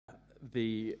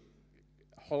the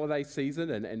holiday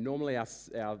season, and normally our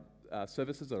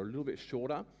services are a little bit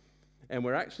shorter. And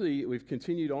we've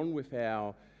continued on with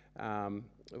our,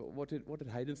 what did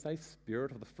Hayden say?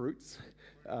 Spirit of the fruits.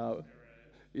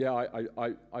 Yeah,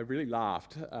 I really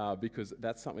laughed because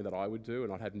that's something that I would do,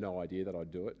 and I'd have no idea that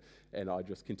I'd do it, and I'd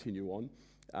just continue on.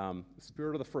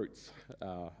 Spirit of the fruits,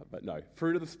 but no,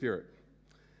 fruit of the Spirit.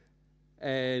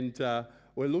 And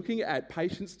we're looking at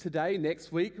patience today.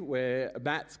 Next week, where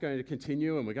Matt's going to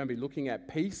continue, and we're going to be looking at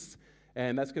peace,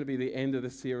 and that's going to be the end of the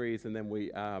series. And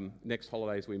then next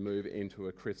holidays, we move into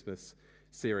a Christmas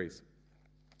series.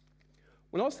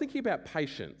 When I was thinking about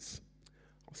patience,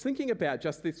 I was thinking about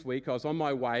just this week, I was on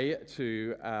my way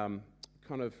to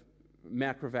kind of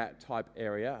Mount Gravatt type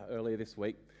area earlier this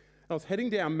week. I was heading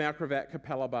down Mount Gravatt,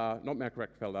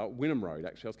 Wynnum Road,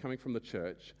 actually. I was coming from the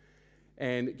church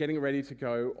and getting ready to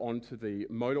go onto the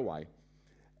motorway.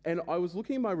 And I was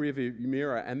looking in my rearview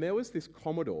mirror, and there was this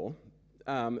Commodore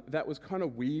that was kind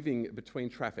of weaving between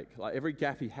traffic. Like every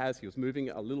gap he was moving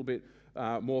a little bit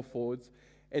more forwards.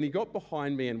 And he got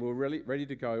behind me, and we were really ready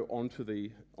to go onto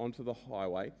the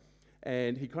highway.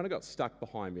 And he kind of got stuck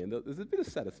behind me. And there's a bit of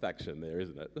satisfaction there,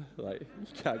 isn't it? Like,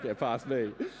 you can't get past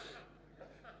me.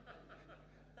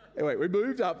 Anyway, we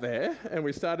moved up there, and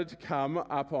we started to come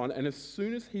up on, and as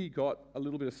soon as he got a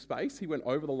little bit of space, he went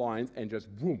over the lines and just,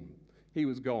 boom, he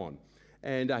was gone.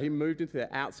 And he moved into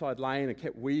the outside lane and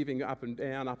kept weaving up and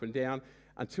down,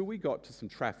 until we got to some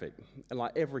traffic, and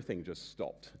like everything just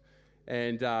stopped.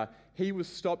 And he was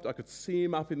stopped. I could see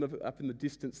him up in the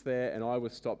distance there, and I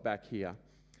was stopped back here.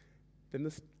 Then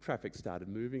the traffic started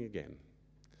moving again.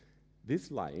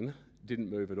 This lane didn't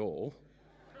move at all.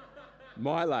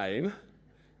 My lane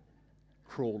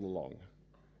crawled along,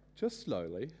 just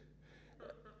slowly,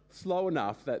 slow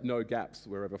enough that no gaps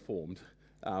were ever formed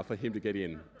for him to get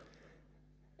in.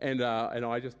 And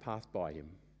I just passed by him.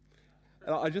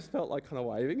 And I just felt like kind of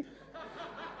waving.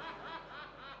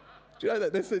 Do you know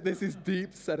that there's this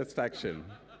deep satisfaction?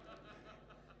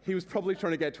 He was probably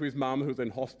trying to get to his mum who's in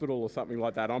hospital or something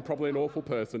like that. I'm probably an awful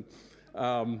person.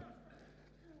 But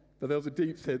there was a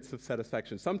deep sense of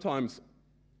satisfaction. Sometimes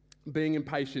being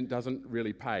impatient doesn't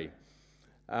really pay.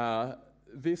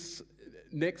 This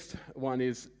next one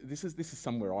is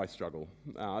somewhere I struggle.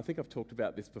 I think I've talked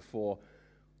about this before.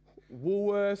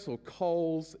 Woolworths or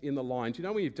Coles in the line. Do you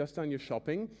know when you've just done your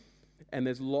shopping and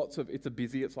there's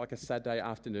it's like a Saturday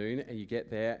afternoon, and you get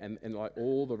there and like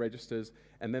all the registers,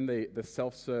 and then the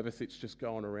self-service, it's just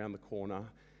going around the corner.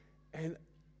 And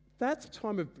that's a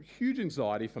time of huge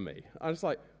anxiety for me. I was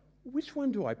like, which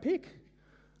one do I pick?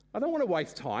 I don't want to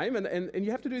waste time, and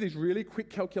you have to do these really quick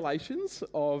calculations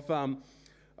of,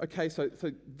 okay, so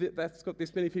that's got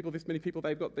this many people,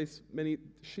 they've got this many.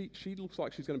 She looks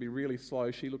like she's going to be really slow,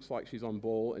 she looks like she's on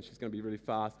ball, and she's going to be really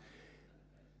fast.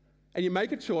 And you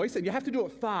make a choice, and you have to do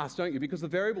it fast, don't you? Because the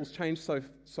variables change so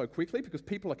quickly, because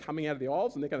people are coming out of the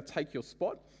aisles, and they're going to take your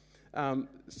spot.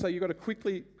 So you've got to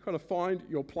quickly kind of find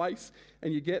your place,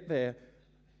 and you get there,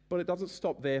 but it doesn't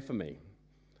stop there for me.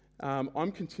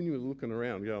 I'm continually looking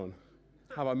around going,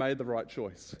 have I made the right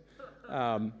choice?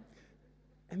 And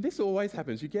this always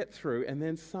happens. You get through, and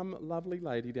then some lovely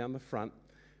lady down the front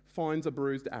finds a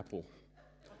bruised apple.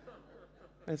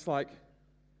 And it's like,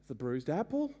 it's a bruised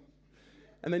apple?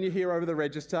 And then you hear over the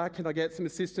register, can I get some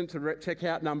assistance to check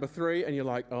out number 3? And you're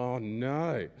like, oh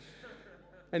no.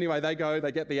 Anyway, they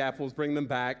get the apples, bring them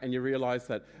back, and you realise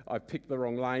that I've picked the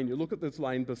wrong lane. You look at this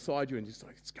lane beside you, and you're just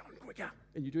like, it's going quicker.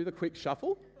 And you do the quick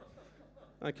shuffle.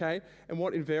 Okay, and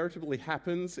what invariably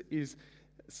happens is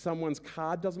someone's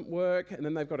card doesn't work, and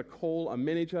then they've got to call a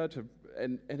manager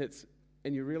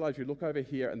and you realise you look over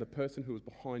here, and the person who was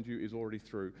behind you is already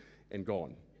through and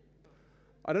gone.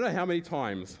 I don't know how many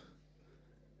times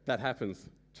that happens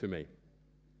to me.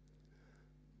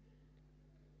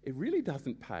 It really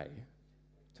doesn't pay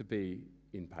to be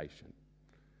impatient.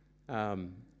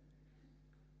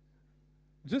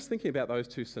 Just thinking about those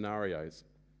two scenarios.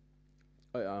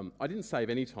 I didn't save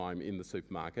any time in the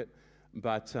supermarket,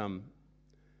 but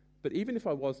even if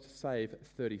I was to save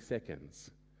 30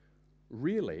 seconds,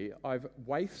 really I've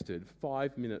wasted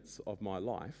 5 minutes of my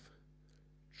life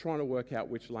trying to work out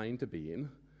which lane to be in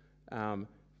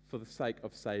for the sake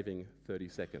of saving 30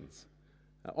 seconds.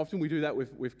 Often we do that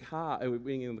with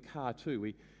being in the car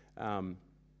too. I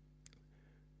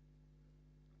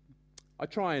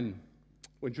try and,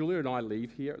 when Julia and I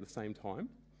leave here at the same time,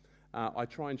 I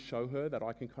try and show her that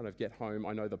I can kind of get home.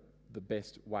 I know the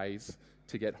best ways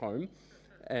to get home,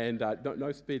 and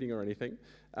no speeding or anything.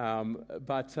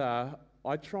 But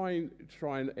I try and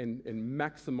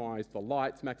maximise the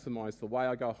lights, maximise the way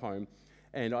I go home.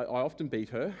 and I often beat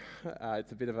her.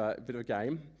 It's a bit of a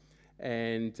game,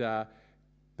 and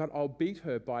but I'll beat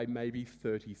her by maybe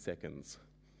 30 seconds.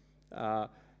 And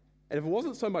if it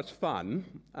wasn't so much fun,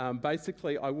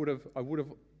 basically I would have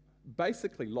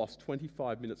basically lost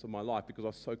 25 minutes of my life because I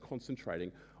was so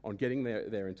concentrating on getting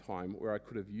there in time, where I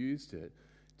could have used it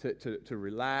to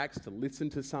relax, to listen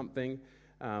to something.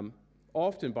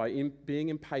 Often by being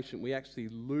impatient, we actually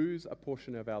lose a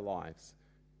portion of our lives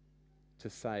to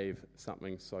save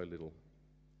something so little.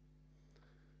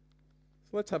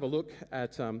 So let's have a look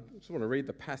at, I just want to read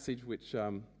the passage which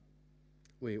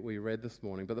we read this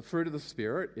morning. But the fruit of the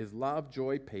Spirit is love,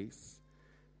 joy, peace,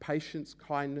 patience,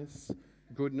 kindness,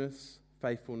 goodness,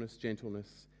 faithfulness,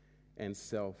 gentleness, and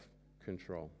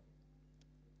self-control.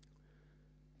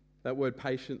 That word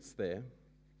patience there,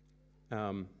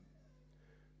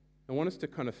 I want us to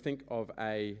kind of think of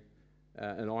an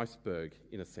iceberg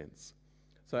in a sense.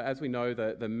 So as we know,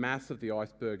 the mass of the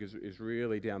iceberg is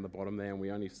really down the bottom there, and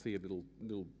we only see a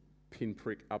little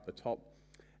pinprick up the top.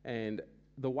 And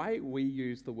the way we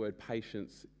use the word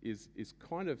patience is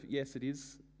kind of, yes, it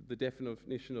is the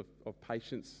definition of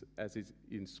patience as is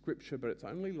in Scripture, but it's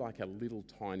only like a little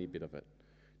tiny bit of it,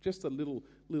 just a little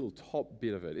top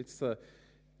bit of it.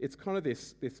 It's kind of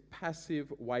this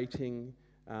passive waiting,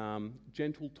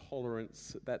 gentle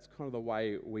tolerance. That's kind of the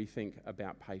way we think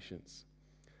about patience.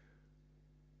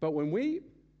 But when we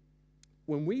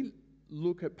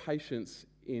look at patience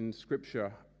in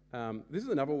Scripture, this is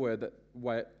another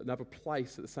another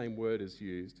place that the same word is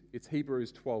used. It's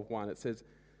Hebrews 12:1. It says,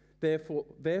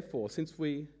 Therefore, since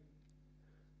we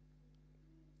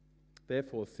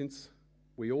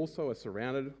also are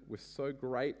surrounded with so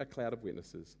great a cloud of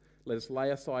witnesses, let us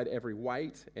lay aside every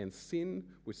weight and sin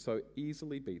which so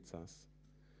easily beats us,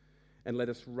 and let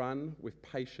us run with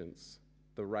patience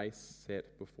the race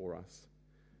set before us.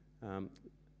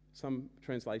 Some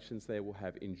translations there will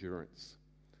have endurance.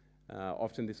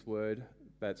 Often this word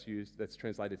that's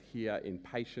translated here in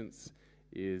patience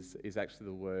is actually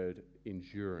the word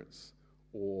endurance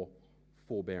or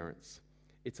forbearance.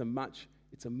 It's a much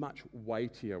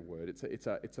weightier word. It's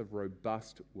a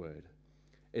robust word.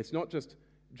 It's not just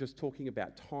talking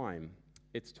about time.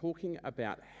 It's talking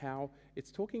about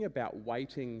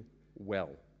waiting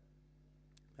well.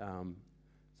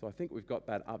 So I think we've got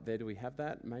that up there. Do we have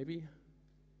that? Maybe.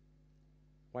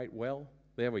 Wait well.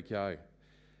 There we go.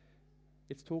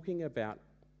 It's talking about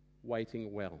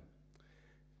waiting well.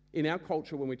 In our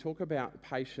culture, when we talk about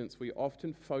patience, we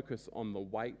often focus on the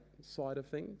wait side of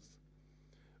things,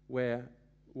 where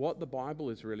what the Bible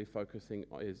is really focusing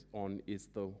on is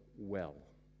the well.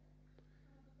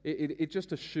 It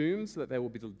just assumes that there will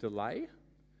be delay,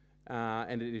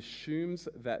 and it assumes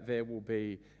that there will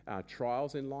be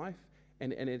trials in life,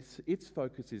 and its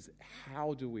focus is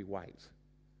how do we wait?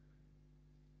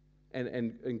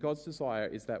 And God's desire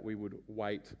is that we would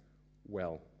wait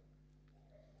well.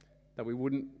 That we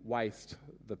wouldn't waste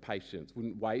the patience,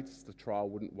 wouldn't waste the trial,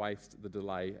 wouldn't waste the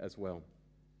delay as well.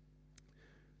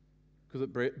 Because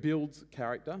it builds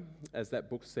character, as that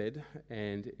book said,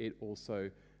 and it also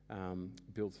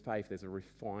builds faith. There's a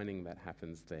refining that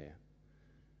happens there.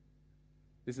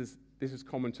 This is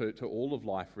common to all of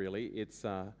life, really. It's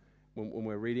when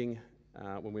we're reading,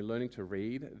 when we're learning to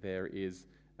read, there is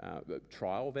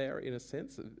trial there in a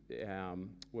sense.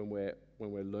 When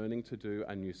we're learning to do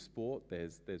a new sport,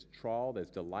 there's trial, there's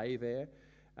delay there,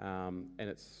 and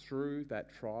it's through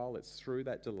that trial, it's through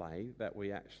that delay that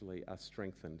we actually are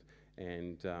strengthened,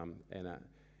 and our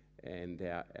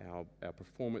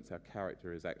performance, our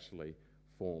character is actually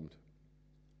formed.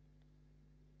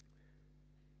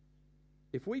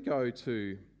 If we go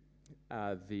to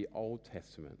the Old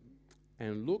Testament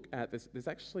and look at this, there's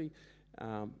actually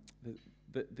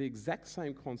the exact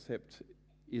same concept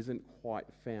isn't quite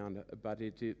found, but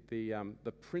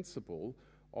the principle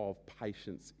of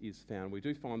patience is found. We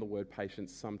do find the word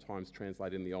patience sometimes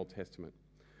translated in the Old Testament.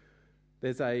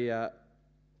 There's a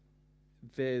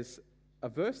verse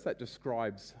that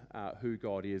describes who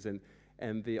God is, and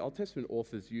the Old Testament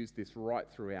authors use this right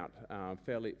throughout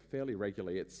fairly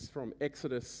regularly. It's from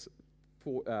Exodus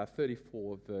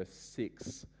 34, verse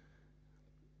 6.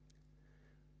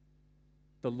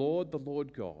 The Lord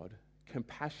God,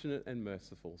 compassionate and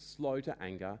merciful, slow to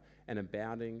anger, and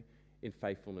abounding in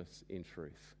faithfulness in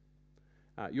truth.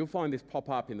 You'll find this pop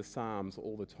up in the Psalms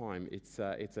all the time. It's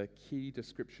a key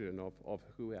description of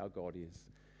who our God is.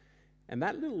 And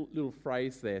that little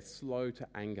phrase there, slow to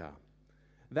anger,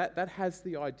 that has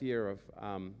the idea of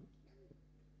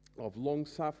long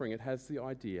suffering. It has the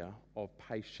idea of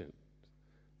patient,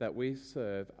 that we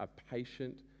serve a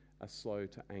patient, a slow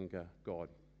to anger God.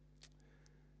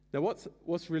 Now,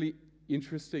 what's really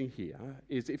interesting here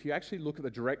is if you actually look at the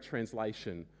direct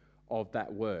translation of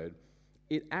that word,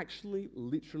 it actually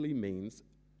literally means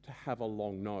to have a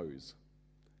long nose.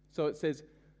 So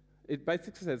it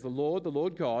basically says, the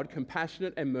Lord God,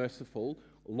 compassionate and merciful,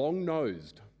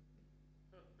 long-nosed.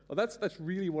 Well, that's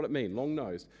really what it means,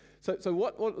 long-nosed. So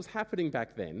what was happening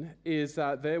back then is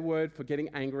their word for getting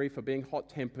angry, for being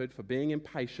hot-tempered, for being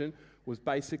impatient was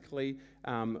basically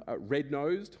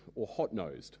red-nosed or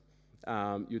hot-nosed.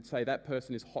 You'd say that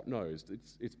person is hot-nosed.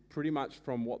 It's pretty much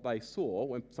from what they saw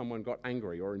when someone got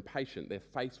angry or impatient, their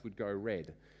face would go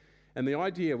red. And the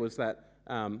idea was that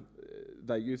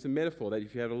they used a metaphor that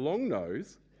if you have a long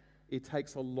nose, it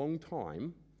takes a long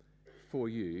time for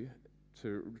you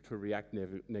to react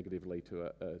negatively to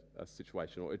a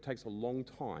situation, or it takes a long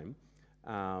time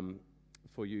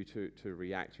for you to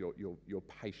react. You're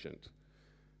patient.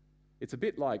 It's a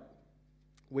bit like,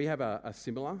 we have a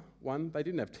similar one. They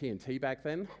didn't have TNT back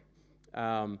then,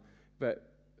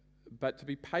 but to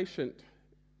be patient,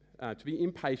 to be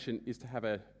impatient is to have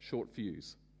a short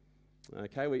fuse.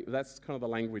 Okay, that's kind of the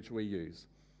language we use.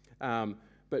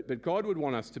 But God would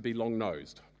want us to be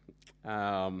long-nosed,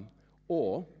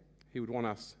 or He would want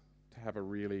us to have a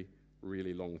really,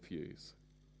 really long fuse.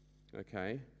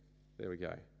 Okay, there we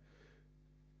go.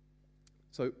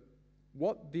 So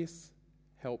what this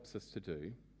helps us to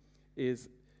do is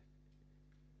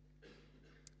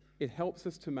it helps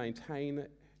us to maintain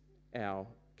our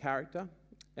character,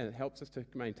 and it helps us to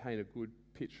maintain a good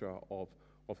picture of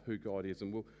who God is.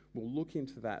 And we'll look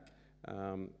into that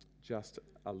just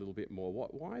a little bit more.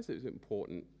 Why is it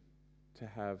important to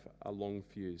have a long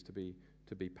fuse, to be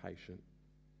patient?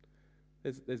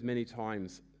 There's many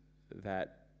times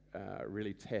that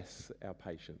really tests our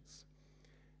patience.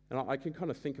 And I can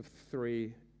kind of think of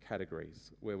three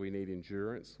categories where we need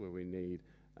endurance, where we need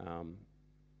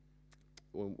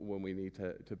when we need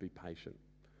to be patient.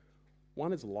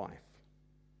 One is life.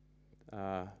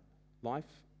 Life,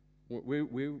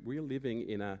 we're living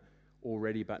in a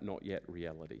already but not yet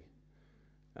reality.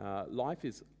 Life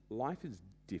is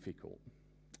difficult,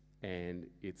 and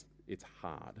it's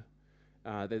hard.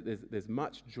 There's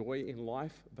much joy in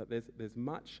life, but there's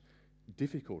much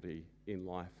difficulty in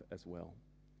life as well.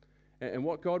 And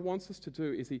what God wants us to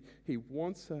do is He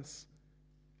wants us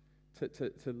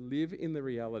to live in the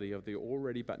reality of the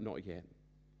already but not yet.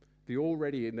 The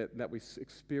already in that we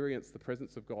experience the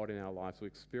presence of God in our lives. We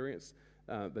experience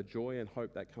the joy and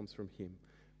hope that comes from Him.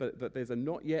 But there's a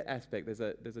not yet aspect.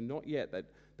 There's a not yet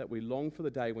that we long for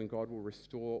the day when God will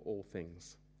restore all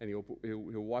things. And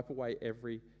He'll wipe away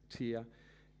every tear.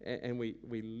 And we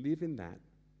live in that,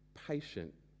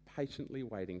 patiently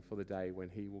waiting for the day when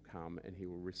He will come and He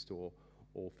will restore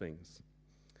all things.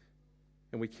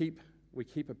 And we keep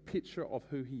a picture of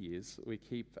who He is. We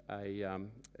keep our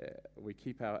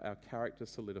character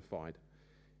solidified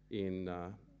in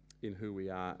who we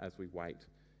are as we wait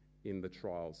in the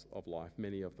trials of life.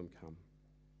 Many of them come.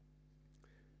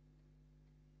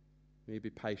 We need to be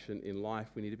patient in life.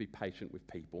 We need to be patient with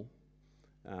people,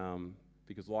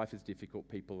 because life is difficult.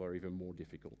 People are even more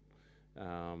difficult,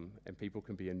 and people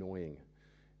can be annoying.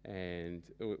 And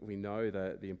we know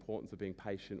the importance of being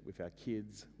patient with our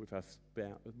kids, with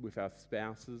our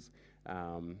spouses.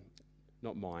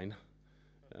 Not mine.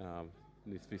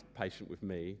 Need to be patient with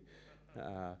me.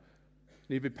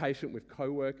 Need to be patient with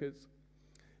co-workers.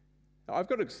 I've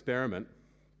got an experiment,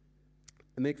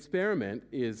 and the experiment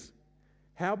is,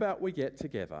 how about we get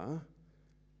together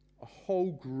a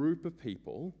whole group of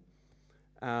people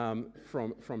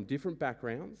from different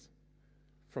backgrounds,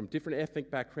 from different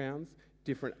ethnic backgrounds,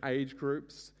 different age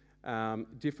groups,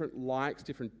 different likes,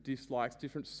 different dislikes,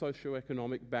 different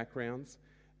socioeconomic backgrounds,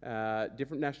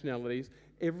 different nationalities,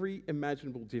 every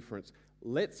imaginable difference.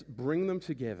 Let's bring them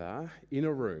together in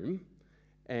a room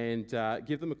and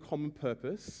give them a common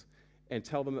purpose and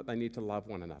tell them that they need to love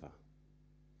one another.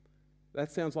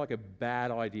 That sounds like a bad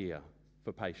idea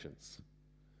for patience.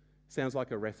 Sounds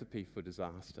like a recipe for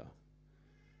disaster.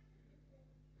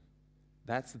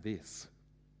 That's this.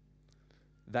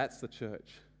 That's the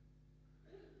church.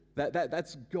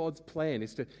 That's God's plan,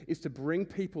 is to bring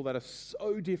people that are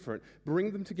so different,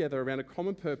 bring them together around a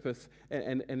common purpose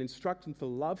and instruct them to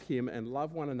love Him and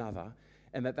love one another,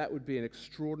 and that would be an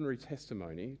extraordinary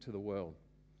testimony to the world.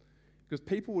 Because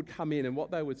people would come in and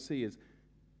what they would see is,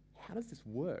 how does this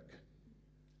work?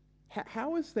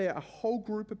 How is there a whole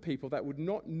group of people that would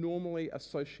not normally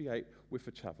associate with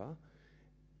each other?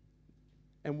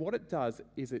 And what it does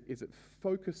is it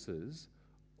focuses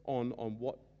on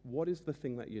what is the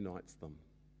thing that unites them.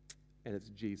 And it's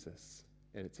Jesus,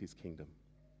 and it's His kingdom.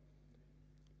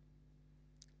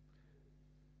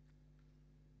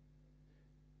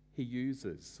 He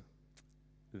uses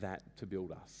that to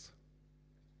build us.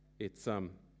 It's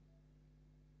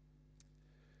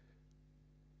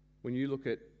when you look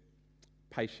at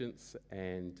patience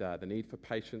and the need for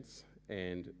patience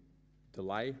and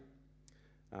delay,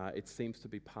 it seems to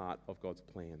be part of God's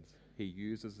plans. He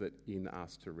uses it in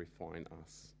us to refine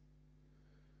us.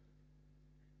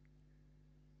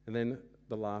 And then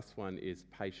the last one is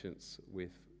patience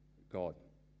with God.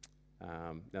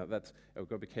 Now we've got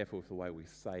to be careful with the way we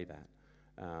say that,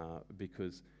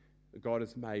 because God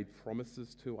has made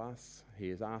promises to us. He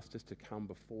has asked us to come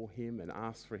before Him and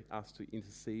asked for us to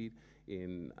intercede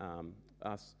in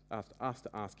us to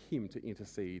ask Him to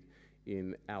intercede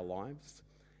in our lives,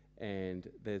 and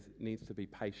there needs to be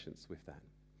patience with that,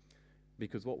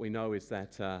 because what we know is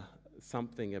that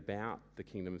something about the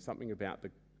kingdom, something about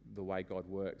the way God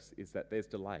works, is that there's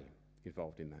delay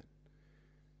involved in that.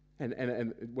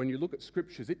 And when you look at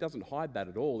scriptures, it doesn't hide that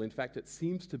at all. In fact, it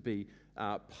seems to be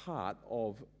part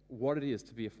of what it is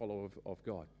to be a follower of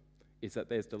God, is that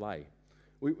there's delay.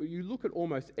 You look at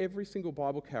almost every single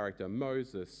Bible character,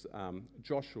 Moses,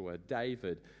 Joshua,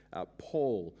 David,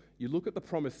 Paul, you look at the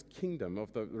promised kingdom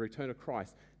of the return of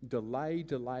Christ, delay,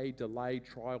 delay, delay,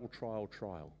 trial, trial,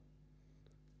 trial.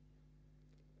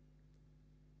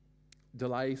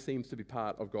 Delay seems to be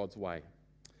part of God's way.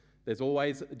 There's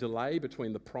always a delay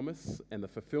between the promise and the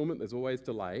fulfillment. There's always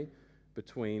delay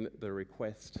between the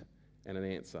request and an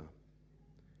answer.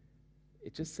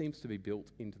 It just seems to be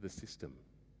built into the system.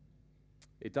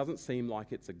 It doesn't seem like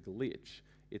it's a glitch.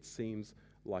 It seems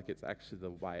like it's actually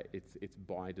the way, it's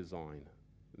by design,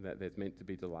 that there's meant to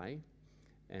be delay,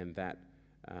 and that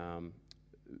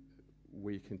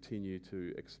we continue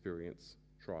to experience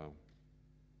trial.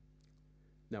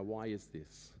 Now, why is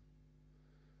this?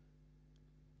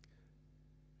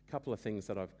 A couple of things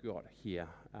that I've got here.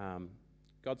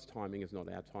 God's timing is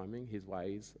not our timing. His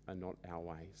ways are not our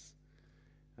ways.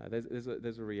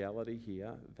 There's a reality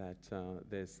here that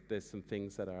there's some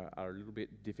things that are a little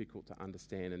bit difficult to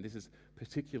understand, and this is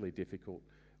particularly difficult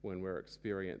when we're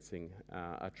experiencing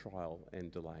a trial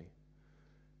and delay.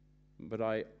 But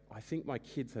I think my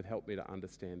kids have helped me to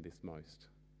understand this most,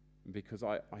 because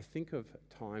I think of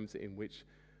times in which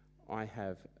I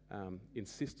have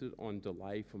insisted on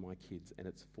delay for my kids, and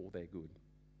it's for their good.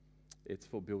 It's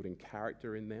for building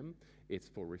character in them. It's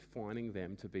for refining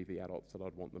them to be the adults that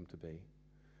I'd want them to be.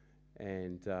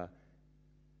 And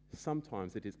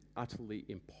sometimes it is utterly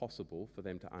impossible for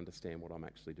them to understand what I'm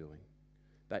actually doing.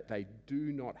 They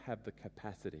do not have the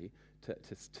capacity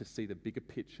to see the bigger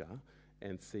picture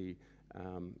and see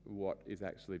what is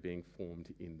actually being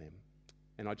formed in them.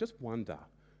 And I just wonder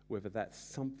whether that's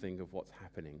something of what's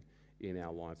happening in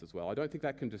our lives as well. I don't think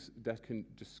that can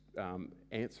just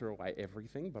answer away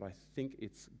everything, but I think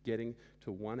it's getting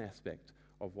to one aspect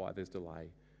of why there's delay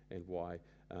and why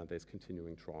there's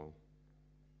continuing trial.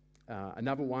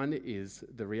 Another one is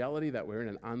the reality that we're in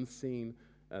an unseen,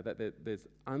 there's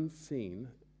unseen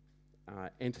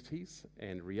entities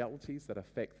and realities that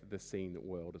affect the seen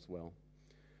world as well.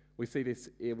 We see this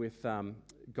with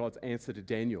God's answer to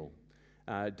Daniel.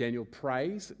 Daniel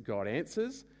prays, God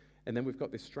answers, and then we've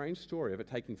got this strange story of it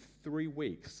taking 3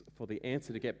 weeks for the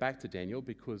answer to get back to Daniel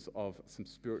because of some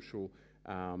spiritual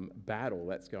battle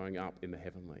that's going up in the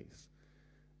heavenlies.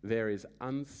 There is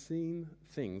unseen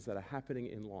things that are happening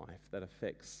in life that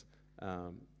affects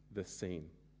the seen.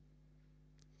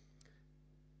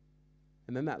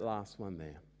 And then that last one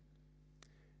there.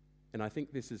 And I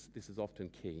think this is often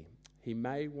key. He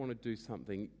may want to do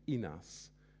something in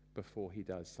us before he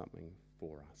does something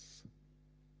for us.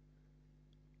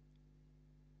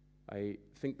 I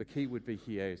think the key would be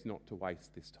here is not to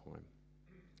waste this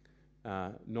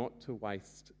time. Not to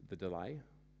waste the delay,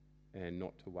 and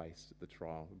not to waste the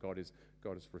trial. God is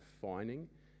refining,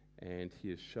 and He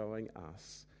is showing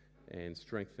us and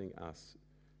strengthening us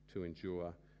to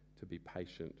endure, to be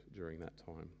patient during that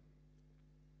time.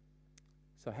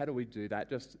 So how do we do that?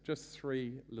 Just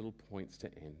 3 little points to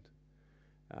end.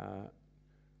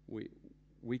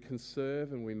 We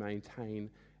conserve and we maintain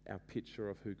our picture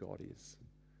of who God is.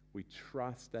 We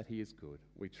trust that He is good.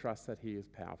 We trust that He is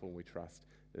powerful. And we trust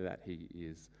that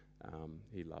He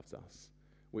loves us.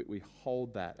 We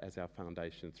hold that as our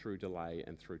foundation through delay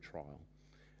and through trial.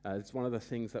 It's one of the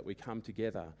things that we come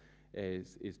together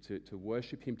is to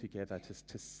worship Him together,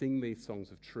 to sing these songs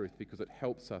of truth, because it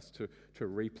helps us to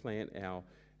replant our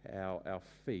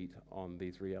feet on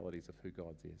these realities of who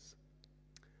God is.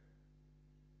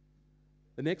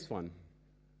 The next one.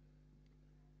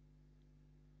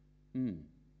 Trying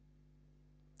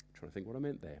to think what I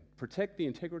meant there. Protect the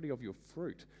integrity of your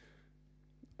fruit.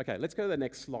 Okay, let's go to the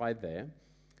next slide there.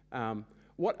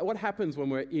 What happens when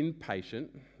we're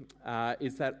impatient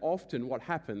is that often what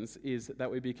happens is that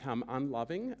we become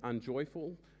unloving,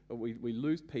 unjoyful, we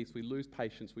lose peace, we lose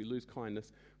patience, we lose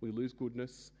kindness, we lose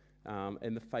goodness,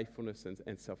 and the faithfulness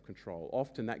and self-control.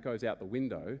 Often that goes out the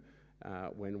window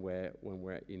when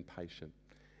we're impatient.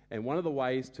 And one of the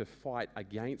ways to fight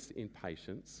against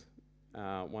impatience,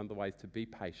 one of the ways to be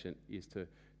patient is to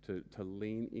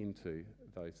lean into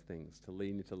those things, to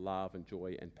lean into love and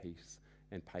joy and peace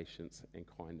and patience and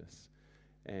kindness.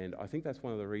 And I think that's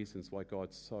one of the reasons why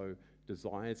God so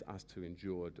desires us to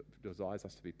endure, desires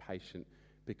us to be patient,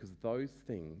 because those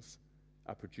things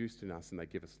are produced in us and they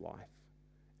give us life.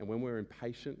 And when we're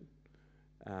impatient,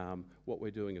 what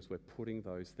we're doing is we're putting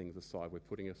those things aside. We're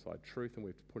putting aside truth, and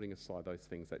we're putting aside those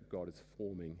things that God is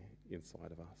forming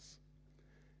inside of us.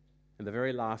 And the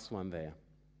very last one there,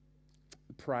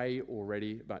 pray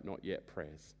already but not yet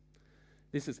prayers.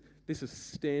 This is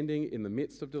standing in the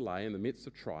midst of delay, in the midst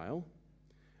of trial,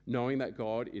 knowing that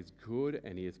God is good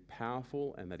and He is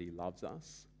powerful and that He loves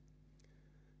us,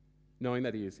 knowing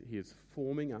that He is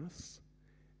forming us,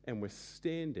 and we're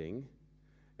standing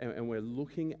and we're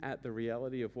looking at the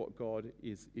reality of what God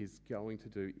is going to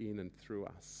do in and through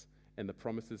us, and the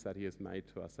promises that He has made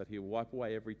to us, that He'll wipe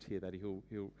away every tear, that He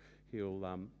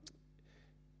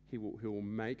will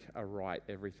make aright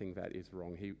everything that is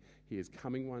wrong. He is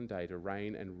coming one day to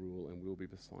reign and rule, and we'll be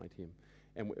beside Him.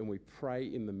 And we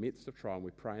pray in the midst of trial, and we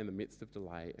pray in the midst of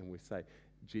delay, and we say,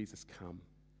 Jesus, come.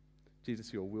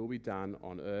 Jesus, your will be done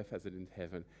on earth as it is in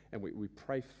heaven. And we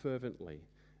pray fervently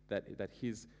that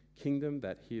His kingdom,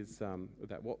 that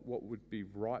what would be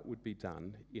right would be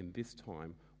done in this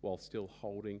time, while still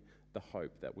holding the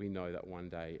hope that we know that one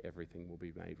day everything will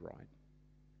be made right.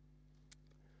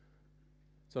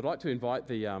 So I'd like to invite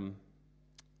the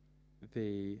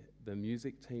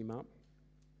music team up.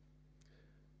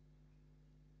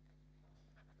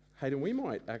 Hayden, we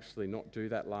might actually not do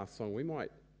that last song. We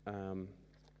might, I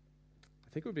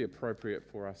think it would be appropriate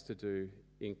for us to do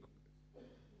in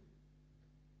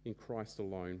Christ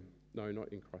Alone. No,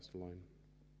 not In Christ Alone.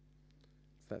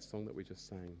 It's that song that we just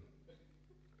sang.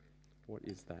 What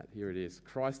is that? Here it is.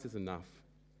 Christ is enough.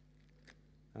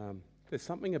 There's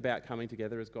something about coming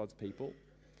together as God's people,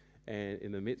 and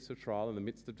in the midst of trial, in the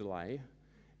midst of delay,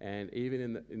 and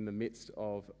even in the midst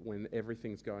of when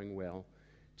everything's going well,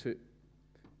 to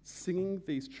singing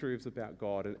these truths about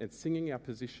God and singing our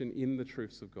position in the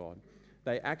truths of God,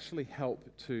 they actually help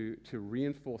to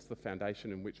reinforce the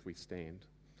foundation in which we stand.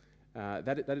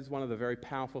 That is one of the very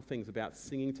powerful things about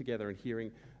singing together and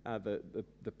hearing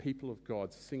the people of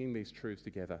God singing these truths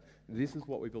together. This is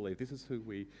what we believe. This is who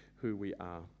we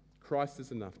are. Christ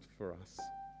is enough for us.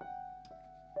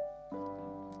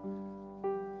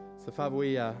 So, Father,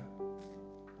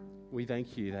 we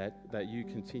thank you that you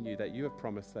continue, that you have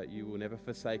promised that you will never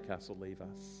forsake us or leave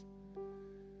us.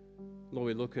 Lord,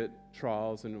 we look at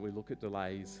trials and we look at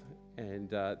delays, and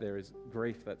there is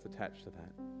grief that's attached to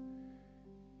that.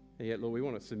 And yet, Lord, we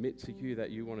want to submit to you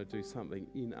that you want to do something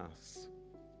in us.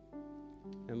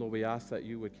 And Lord, we ask that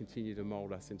you would continue to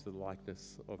mold us into the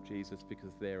likeness of Jesus,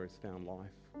 because there is found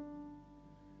life.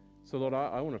 So, Lord,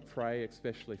 I want to pray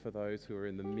especially for those who are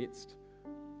in the midst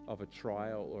of a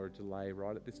trial or a delay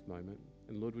right at this moment.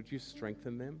 And Lord, would you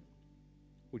strengthen them?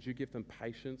 Would you give them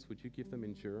patience? Would you give them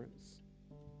endurance?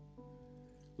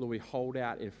 Lord, we hold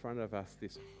out in front of us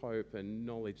this hope and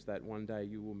knowledge that one day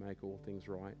you will make all things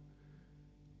right.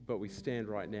 But we stand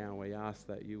right now and we ask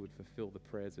that you would fulfill the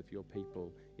prayers of your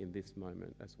people in this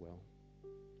moment as well.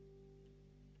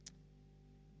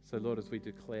 So, Lord, as we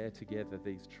declare together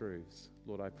these truths,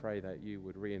 Lord, I pray that you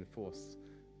would reinforce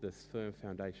this firm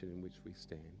foundation in which we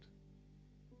stand.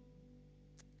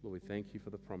 Lord, we thank you for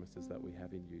the promises that we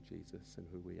have in you, Jesus, and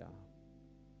who we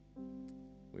are.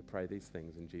 We pray these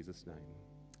things in Jesus' name.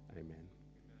 Amen.